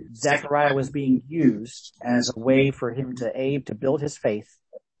believe that Zechariah was being used as a way for him to build his faith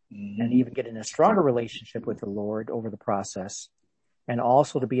and even get in a stronger relationship with the Lord over the process, and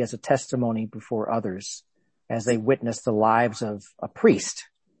also to be as a testimony before others as they witness the lives of a priest,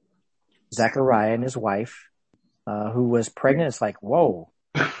 Zechariah and his wife, who was pregnant. It's like, whoa,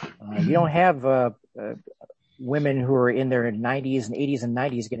 you don't have women who are in their 90s and 80s and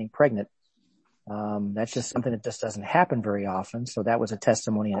 90s getting pregnant. That's just something that just doesn't happen very often. So that was a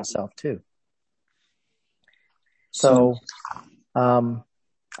testimony in itself too. So,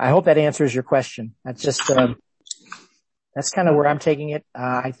 I hope that answers your question. That's just, that's kind of where I'm taking it.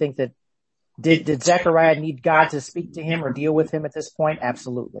 I think that did Zechariah need God to speak to him or deal with him at this point?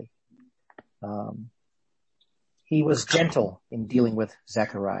 Absolutely. He was gentle in dealing with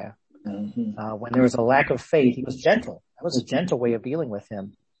Zechariah. When there was a lack of faith, he was gentle. That was a gentle way of dealing with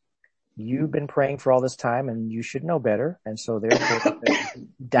him. You've been praying for all this time and you should know better. And so therefore,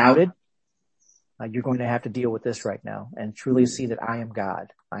 doubted, you're going to have to deal with this right now and truly see that I am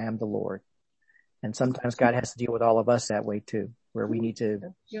God. I am the Lord. And sometimes God has to deal with all of us that way too, where we need to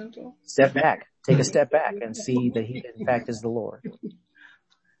step back, take a step back and see that he in fact is the Lord.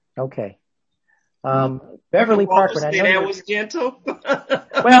 Okay. Beverly Parkman, I know that was gentle.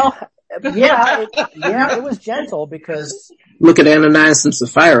 Well, it was gentle because look at Ananias and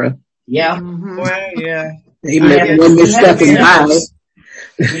Sapphira. Yeah. Well, yeah. They made one misstep and died.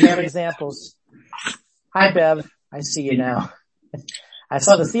 We have examples. Hi, Bev. I see you now. I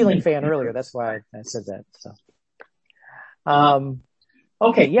saw the ceiling fan earlier. That's why I said that. So,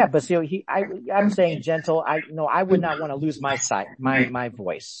 okay, yeah, but so I'm saying gentle. I would not want to lose my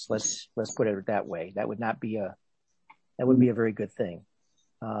voice. Let's put it that way. That would be a very good thing.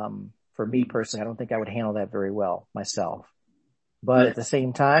 For me personally, I don't think I would handle that very well myself. But at the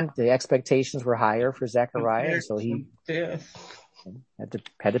same time, the expectations were higher for Zechariah, and so he had to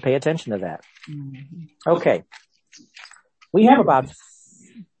pay attention to that. Okay. We have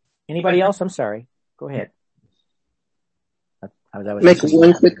anybody else? I'm sorry. Go ahead. Make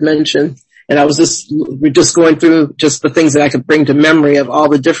one quick mention. And we're just going through just the things that I could bring to memory of all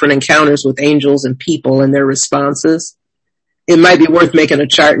the different encounters with angels and people and their responses. It might be worth making a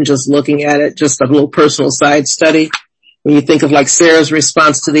chart and just looking at it, just a little personal side study. When you think of like Sarah's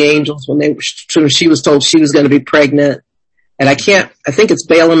response to the angels when she was told she was going to be pregnant. And I think it's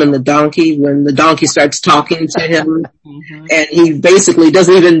Balaam and the donkey when the donkey starts talking to him and he basically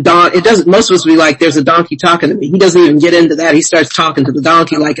doesn't even most of us would be like, there's a donkey talking to me. He doesn't even get into that. He starts talking to the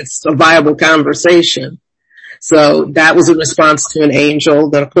donkey like it's a viable conversation. So that was a response to an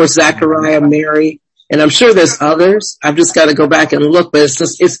angel. Then of course, Zechariah, Mary, and I'm sure there's others. I've just got to go back and look, but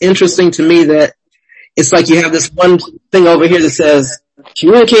it's interesting to me that it's like you have this one thing over here that says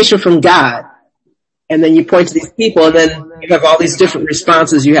communication from God. And then you point to these people and then you have all these different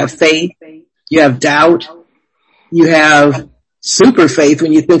responses. You have faith, you have doubt, you have super faith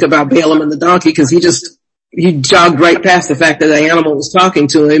when you think about Balaam and the donkey because he jogged right past the fact that the animal was talking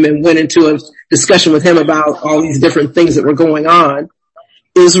to him and went into a discussion with him about all these different things that were going on.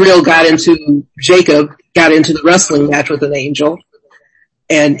 Jacob got into the wrestling match with an angel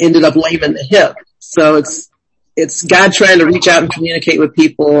and ended up lame in the hip. So it's God trying to reach out and communicate with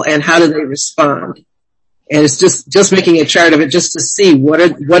people and how do they respond. And it's just making a chart of it just to see what are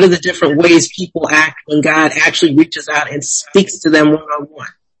the different ways people act when God actually reaches out and speaks to them one-on-one.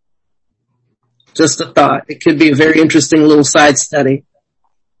 Just a thought. It could be a very interesting little side study.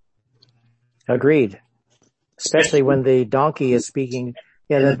 Agreed. Especially when the donkey is speaking.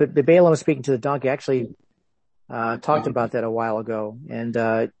 Yeah, the Balaam is speaking to the donkey. Actually, talked about that a while ago.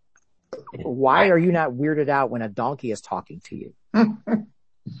 And, why are you not weirded out when a donkey is talking to you?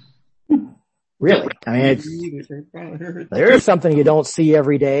 Really? I mean, there's something you don't see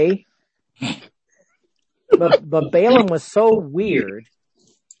every day. But Balaam was so weird.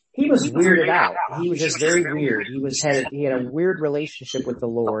 He was weirded out. He was just very weird. He had a weird relationship with the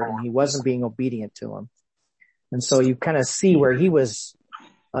Lord and he wasn't being obedient to him. And so you kind of see where he was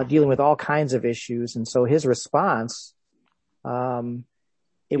dealing with all kinds of issues. And so his response,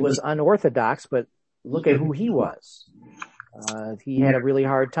 it was unorthodox, but look at who he was. He had a really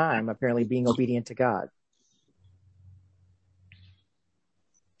hard time apparently being obedient to God.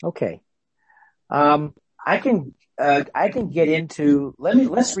 Okay. I can get into,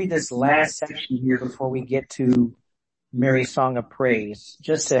 let's read this last section here before we get to Mary's Song of Praise,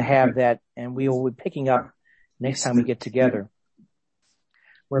 just to have that, and we will be picking up next time we get together.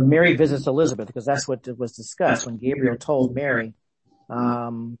 where Mary visits Elizabeth, because that's what was discussed when Gabriel told Mary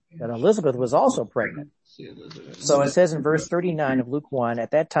that Elizabeth was also pregnant. So it says in verse 39 of Luke 1,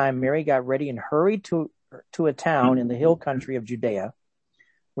 at that time Mary got ready and hurried to a town in the hill country of Judea,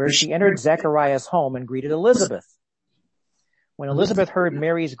 where she entered Zechariah's home and greeted Elizabeth. When Elizabeth heard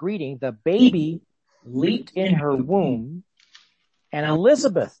Mary's greeting, the baby leaped in her womb, and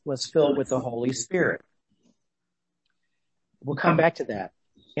Elizabeth was filled with the Holy Spirit. We'll come back to that.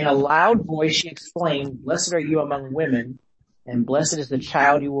 In a loud voice she exclaimed, "Blessed are you among women, and blessed is the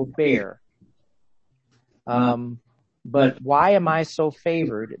child you will bear. But why am I so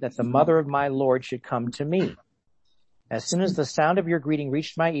favored that the mother of my Lord should come to me? As soon as the sound of your greeting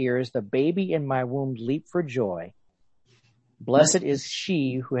reached my ears, the baby in my womb leaped for joy. Blessed is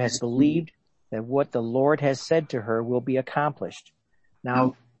she who has believed that what the Lord has said to her will be accomplished."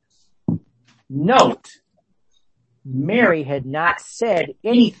 Now, note, Mary had not said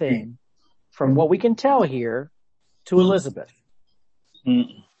anything, from what we can tell here, to Elizabeth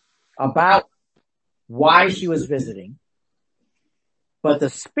about why she was visiting, but the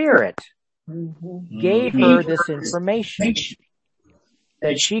Spirit gave her this information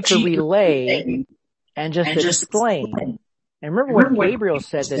that she could relay and just explain. And remember what Gabriel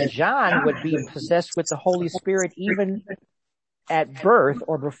said, that John would be possessed with the Holy Spirit even at birth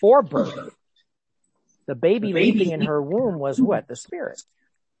or before birth. The baby leaping in her womb was what? The Spirit.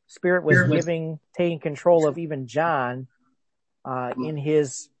 Spirit was taking control of even John during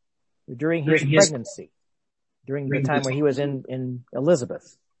his pregnancy, during the time when he was in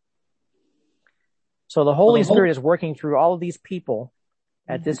Elizabeth. So the Holy Spirit is working through all of these people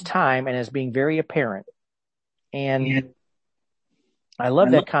at this time and is being very apparent. And I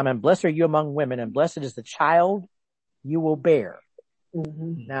love that comment, "Blessed are you among women, and blessed is the child you will bear."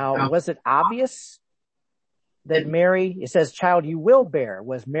 Now, was it obvious that Mary, it says child you will bear,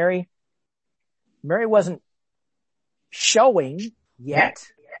 was Mary wasn't showing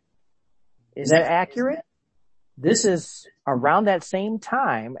yet? Is that accurate? This is around that same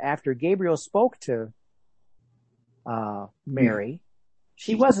time after Gabriel spoke to Mary.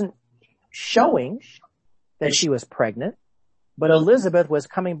 She wasn't showing that she was pregnant, but Elizabeth was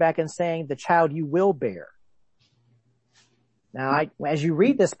coming back and saying, "The child you will bear." Now, as you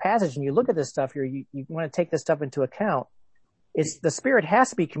read this passage and you look at this stuff here, you want to take this stuff into account. The Spirit has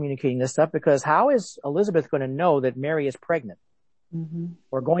to be communicating this stuff, because how is Elizabeth going to know that Mary is pregnant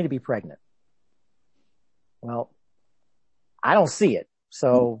or going to be pregnant? Well, I don't see it.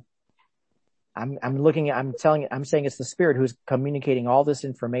 So I'm saying it's the Spirit who's communicating all this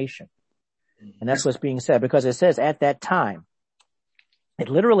information. And that's what's being said, because it says at that time. It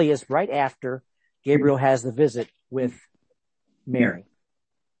literally is right after Gabriel has the visit with Mary.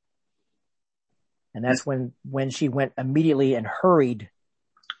 And that's when she went immediately and hurried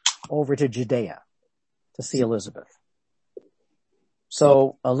over to Judea to see Elizabeth.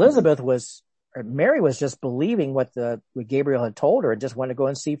 So Mary was just believing what Gabriel had told her and just wanted to go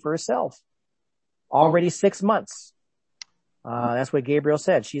and see for herself. Already 6 months. That's what Gabriel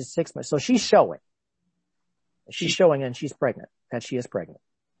said. She's 6 months. So she's showing. She's showing and she's pregnant, that she is pregnant.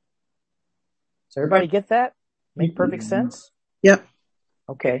 Does everybody get that? Make perfect sense? Yep.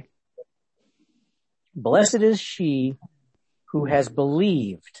 Okay. Blessed is she who has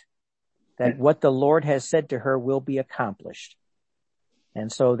believed that what the Lord has said to her will be accomplished.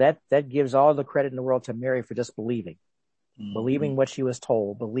 And so that gives all the credit in the world to Mary for just believing what she was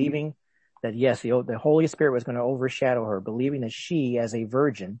told, believing that yes, the Holy Spirit was going to overshadow her, believing that she as a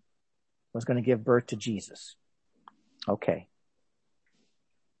virgin was going to give birth to Jesus. Okay.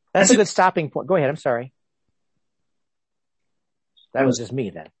 That's a good stopping point. Go ahead. I'm sorry. That was just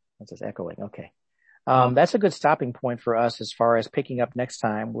me then. That's just echoing. Okay. That's a good stopping point for us as far as picking up next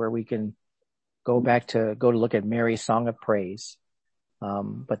time, where we can go to look at Mary's song of praise.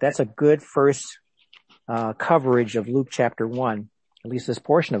 But that's a good first coverage of Luke chapter 1, at least this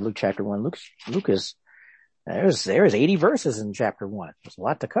portion of Luke chapter 1. Luke is, there's 80 verses in chapter 1. There's a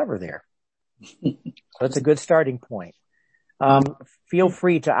lot to cover there. So it's a good starting point. Feel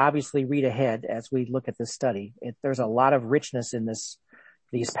free to obviously read ahead as we look at this study. There's a lot of richness in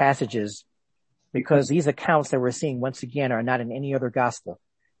these passages, because these accounts that we're seeing once again are not in any other gospel.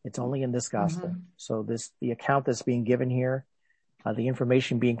 It's only in this gospel. So the account that's being given here, the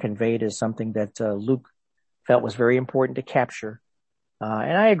information being conveyed, is something that Luke felt was very important to capture.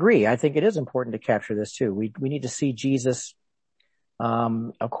 And I agree. I think it is important to capture this too. We need to see Jesus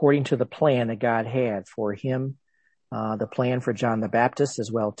according to the plan that God had for him, the plan for John the Baptist as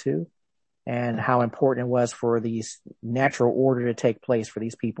well too, and how important it was for these natural order to take place for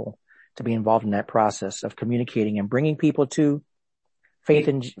these people to be involved in that process of communicating and bringing people to faith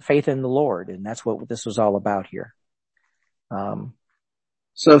in the Lord. And that's what this was all about here.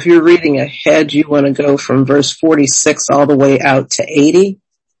 So if you're reading ahead, you want to go from verse 46 all the way out to 80?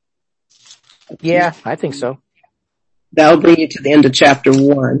 Yeah, I think so. That'll bring you to the end of chapter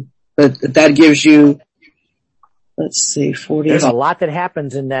 1. But that gives you, let's see, 40. There's a lot that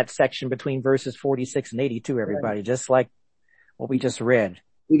happens in that section between verses 46 and 82, everybody, just like what we just read.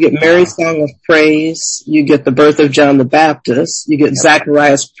 You get Mary's song of praise. You get the birth of John the Baptist. You get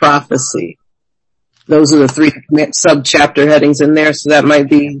Zachariah's prophecy. Those are the 3 sub-chapter headings in there. So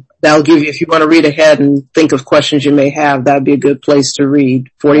that'll give you, if you want to read ahead and think of questions you may have, that'd be a good place to read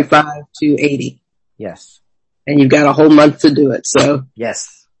 45 to 80. Yes. And you've got a whole month to do it. So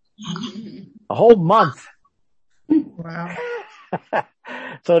yes, a whole month. Wow.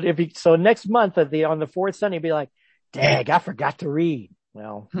 So next month on the 4th Sunday, you'll be like, dang, I forgot to read.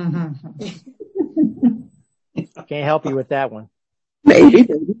 Well, can't help you with that one. Maybe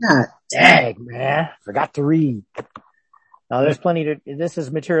not. Dang, man, forgot to read. Now there's this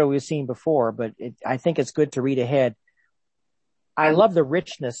is material we've seen before, but I think it's good to read ahead. I love the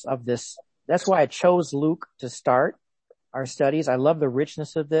richness of this. That's why I chose Luke to start our studies. I love the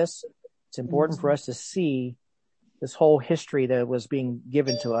richness of this. It's important for us to see this whole history that was being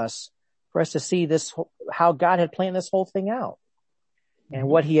given to us, for us to see how God had planned this whole thing out and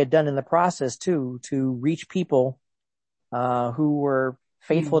what he had done in the process too, to reach people, who were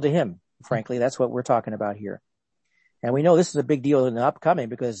faithful to him. Frankly, that's what we're talking about here. And we know this is a big deal in the upcoming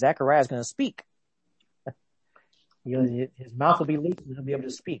because Zechariah is going to speak. His mouth will be loose and he'll be able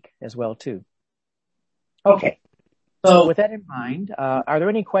to speak as well too. Okay. So with that in mind, are there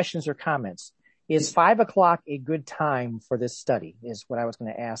any questions or comments? Is 5:00 a good time for this study is what I was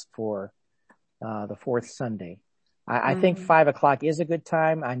going to ask for, the 4th Sunday. I think 5:00 is a good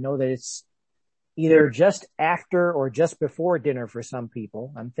time. I know that it's either just after or just before dinner for some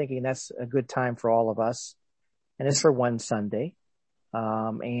people. I'm thinking that's a good time for all of us. And it's for one Sunday.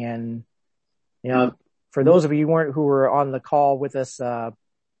 And, for those of you who were on the call with us,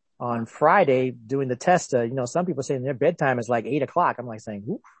 on Friday doing the test, some people saying their bedtime is like 8:00. I'm like saying,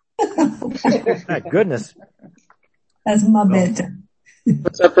 oof. My goodness. That's my bedtime.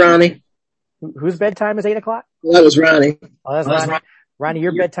 What's up, Ronnie? Whose bedtime is 8:00? Well, that was Ronnie. Oh, that's Ronnie. Ronnie,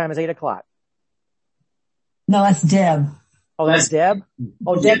 your bedtime is 8:00. No, that's Deb. Oh, that's Deb?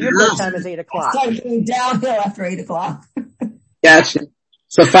 Oh, Deb, your bedtime is 8:00. I started going downhill after 8:00. Gotcha.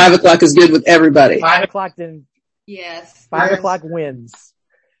 So 5:00 is good with everybody. 5:00 then. Yes. 5:00 wins.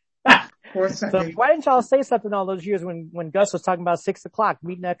 So Sunday. why didn't y'all say something all those years when Gus was talking about 6:00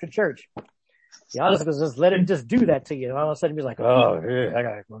 meeting after church? Y'all just let him just do that to you. And all of a sudden he's like, oh, yeah, I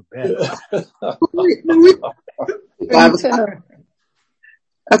gotta go to bed.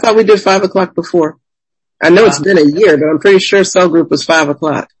 I thought we did 5:00 before. I know it's been a year, but I'm pretty sure cell group was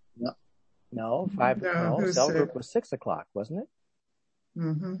 5:00. No, cell group was 6:00, wasn't it?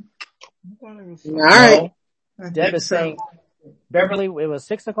 Mm-hmm. All right. Deb is saying, Beverly, it was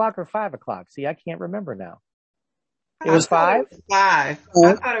 6:00 or 5:00? See, I can't remember now. It was 5? 5. I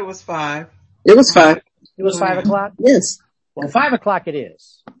thought it was 5. It was 5. It was 5:00? Yes. Well, 5:00 it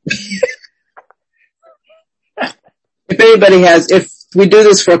is. If we do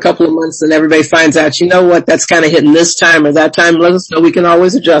this for a couple of months and everybody finds out, you know what, that's kind of hitting this time or that time, let us know. We can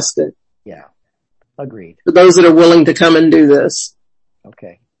always adjust it. Yeah. Agreed. For those that are willing to come and do this.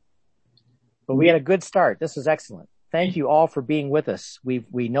 Okay. But we had a good start. This is excellent. Thank you all for being with us. We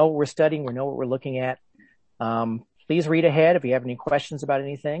know what we're studying. We know what we're looking at. Please read ahead if you have any questions about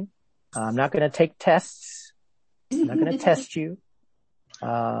anything. I'm not going to take tests. I'm not going to test you.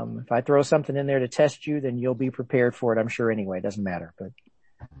 If I throw something in there to test you, then you'll be prepared for it. I'm sure anyway. It doesn't matter. But,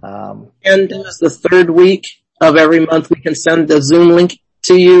 and as the 3rd week of every month, we can send the Zoom link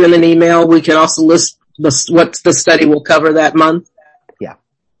to you in an email. We can also list what the study will cover that month. Yeah.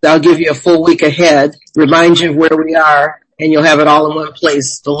 That'll give you a full week ahead, remind you of where we are, and you'll have it all in one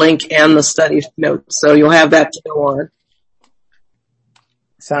place, the link and the study notes. So you'll have that to go on.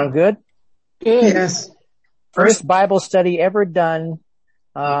 Sound good? Good. Yes. First Bible study ever done,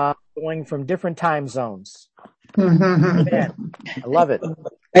 going from different time zones. I love it.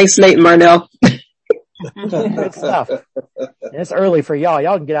 Thanks, Nate and Marnell. Good stuff. And it's early for y'all.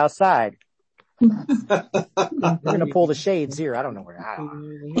 Y'all can get outside. We're going to pull the shades here. I don't know where.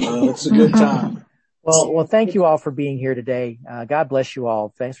 It's a good time. Well, thank you all for being here today. God bless you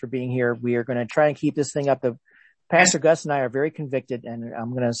all. Thanks for being here. We are going to try and keep this thing up. Pastor Gus and I are very convicted, and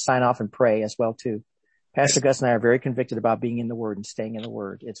I'm going to sign off and pray as well too. Pastor Gus and I are very convicted about being in the Word and staying in the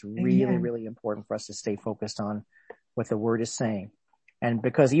Word. It's really, really important for us to stay focused on what the Word is saying. And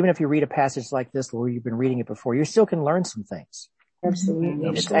because even if you read a passage like this where you've been reading it before, you still can learn some things. Absolutely.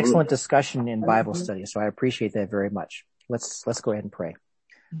 It's excellent discussion in Bible study, so I appreciate that very much. Let's go ahead and pray.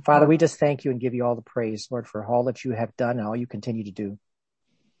 Father, we just thank you and give you all the praise, Lord, for all that you have done and all you continue to do.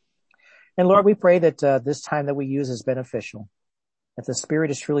 And Lord, we pray that this time that we use is beneficial, that the Spirit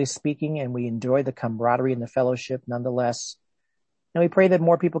is truly speaking and we enjoy the camaraderie and the fellowship nonetheless. And we pray that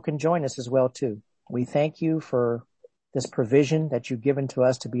more people can join us as well, too. We thank you for this provision that you've given to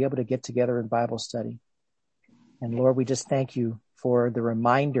us to be able to get together in Bible study. And Lord, we just thank you for the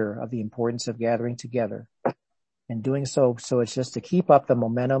reminder of the importance of gathering together and doing so it's just to keep up the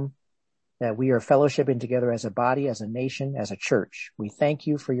momentum that we are fellowshipping together as a body, as a nation, as a church. We thank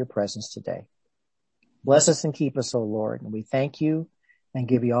you for your presence today. Bless us and keep us, O Lord. And we thank you and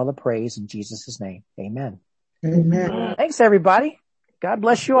give you all the praise in Jesus' name. Amen. Amen. Thanks, everybody. God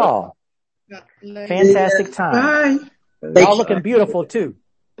bless you all. Fantastic time. Bye. Y'all looking beautiful, too.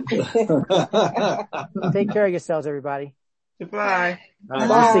 Take care of yourselves, everybody. Goodbye. All right,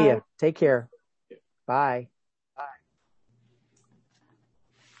 we'll see you. Take care. Bye.